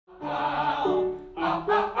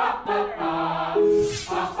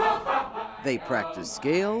They practice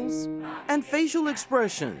scales and facial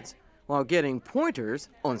expressions while getting pointers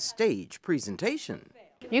on stage presentation.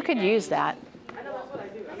 You could use that.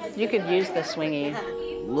 You could use the swingy.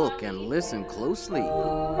 Look and listen closely.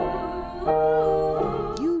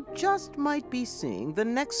 You just might be seeing the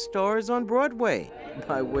next stars on Broadway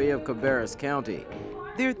by way of Cabarrus County.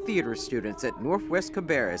 They're theater students at Northwest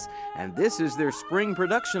Cabarrus, and this is their spring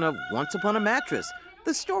production of Once Upon a Mattress,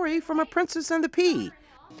 the story from A Princess and the Pea.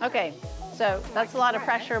 Okay, so that's a lot of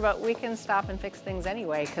pressure, but we can stop and fix things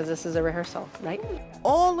anyway because this is a rehearsal, right?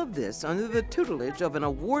 All of this under the tutelage of an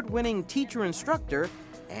award-winning teacher-instructor,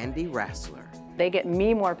 Andy Rassler. They get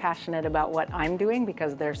me more passionate about what I'm doing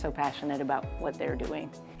because they're so passionate about what they're doing.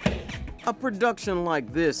 A production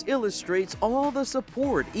like this illustrates all the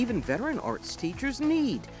support even veteran arts teachers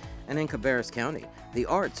need. And in Cabarrus County, the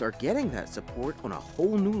arts are getting that support on a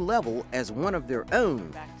whole new level as one of their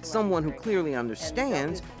own. Someone who clearly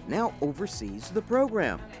understands now oversees the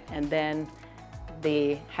program. And then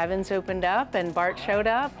the heavens opened up and Bart showed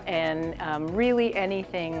up, and really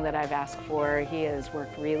anything that I've asked for, he has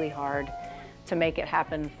worked really hard to make it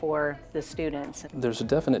happen for the students. There's a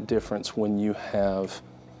definite difference when you have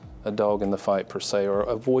a dog in the fight per se, or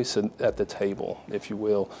a voice at the table, if you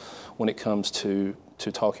will, when it comes to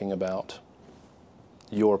talking about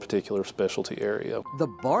your particular specialty area. The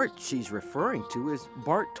Bart she's referring to is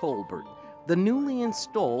Bart Tolbert, the newly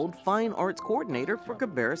installed Fine Arts Coordinator for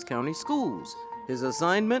Cabarrus County Schools. His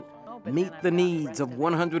assignment? Meet the needs of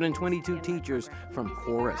 122 teachers from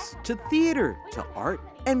chorus to theater to art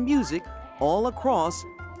and music all across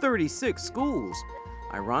 36 schools.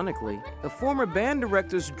 Ironically, the former band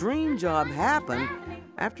director's dream job happened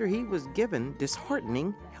after he was given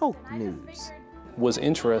disheartening health news. Was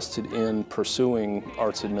interested in pursuing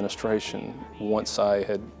arts administration once I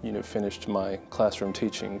had, finished my classroom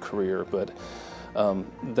teaching career, but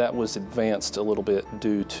that was advanced a little bit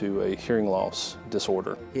due to a hearing loss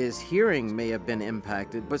disorder. His hearing may have been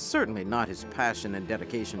impacted, but certainly not his passion and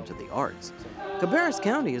dedication to the arts. Cabarrus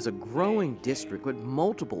County is a growing district with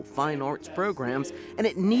multiple fine arts programs, and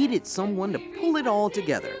it needed someone to pull it all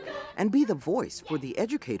together and be the voice for the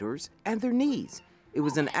educators and their needs. It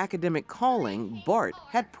was an academic calling Bart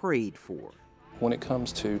had prayed for. When it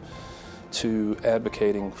comes to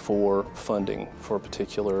advocating for funding for a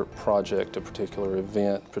particular project, a particular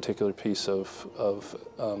event, particular piece of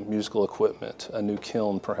musical equipment, a new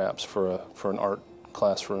kiln perhaps for an art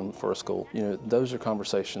classroom for a school, those are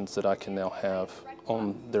conversations that I can now have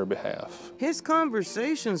on their behalf. His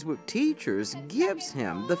conversations with teachers gives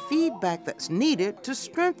him the feedback that's needed to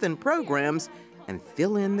strengthen programs and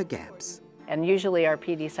fill in the gaps. And usually our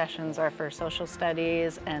PD sessions are for social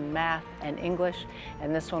studies and math and English,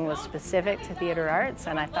 and this one was specific to theater arts,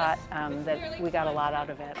 and I thought that we got a lot out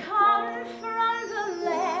of it. Come from the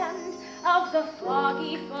land of the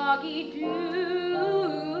foggy, foggy dew.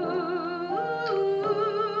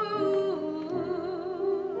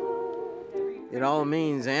 It all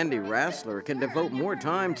means Andy Rassler can devote more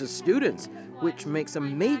time to students, which makes a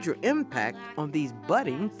major impact on these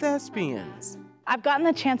budding thespians. I've gotten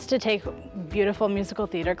the chance to take beautiful musical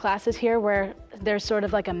theater classes here where there's sort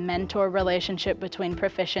of like a mentor relationship between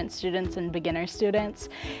proficient students and beginner students.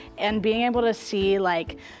 And being able to see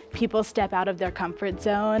people step out of their comfort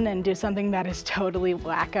zone and do something that is totally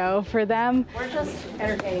wacko for them. We're just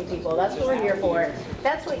entertaining people. That's what we're here for.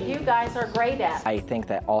 That's what you guys are great at. I think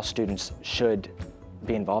that all students should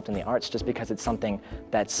be involved in the arts just because it's something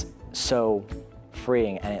that's so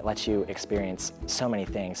freeing and it lets you experience so many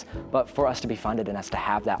things. But for us to be funded and us to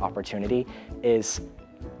have that opportunity is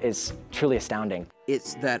truly astounding.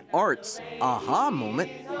 It's that arts aha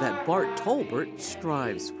moment that Bart Tolbert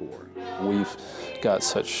strives for. We've got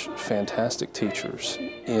such fantastic teachers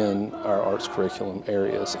in our arts curriculum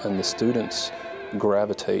areas, and the students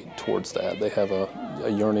gravitate towards that. They have a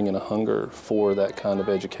yearning and a hunger for that kind of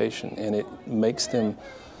education, and it makes them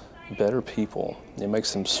better people. It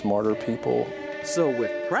makes them smarter people. So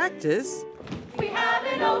with practice, We have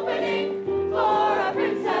an opening for a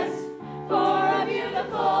princess, for a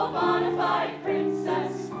beautiful bona fide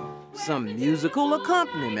princess. some musical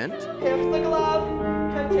accompaniment, If the glove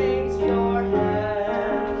contains your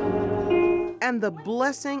hand, and the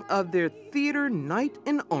blessing of their theater knight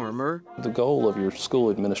in armor. The goal of your school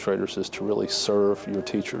administrators is to really serve your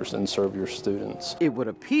teachers and serve your students. It would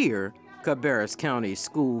appear Cabarrus County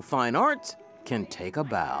School Fine Arts can take a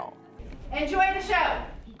bow. Enjoy the show.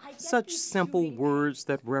 Such simple words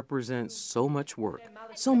that represent so much work,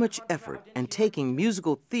 so much effort, and taking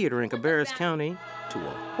musical theater in Cabarrus County to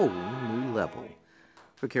a whole new level.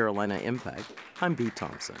 For Carolina Impact, I'm B.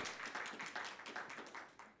 Thompson.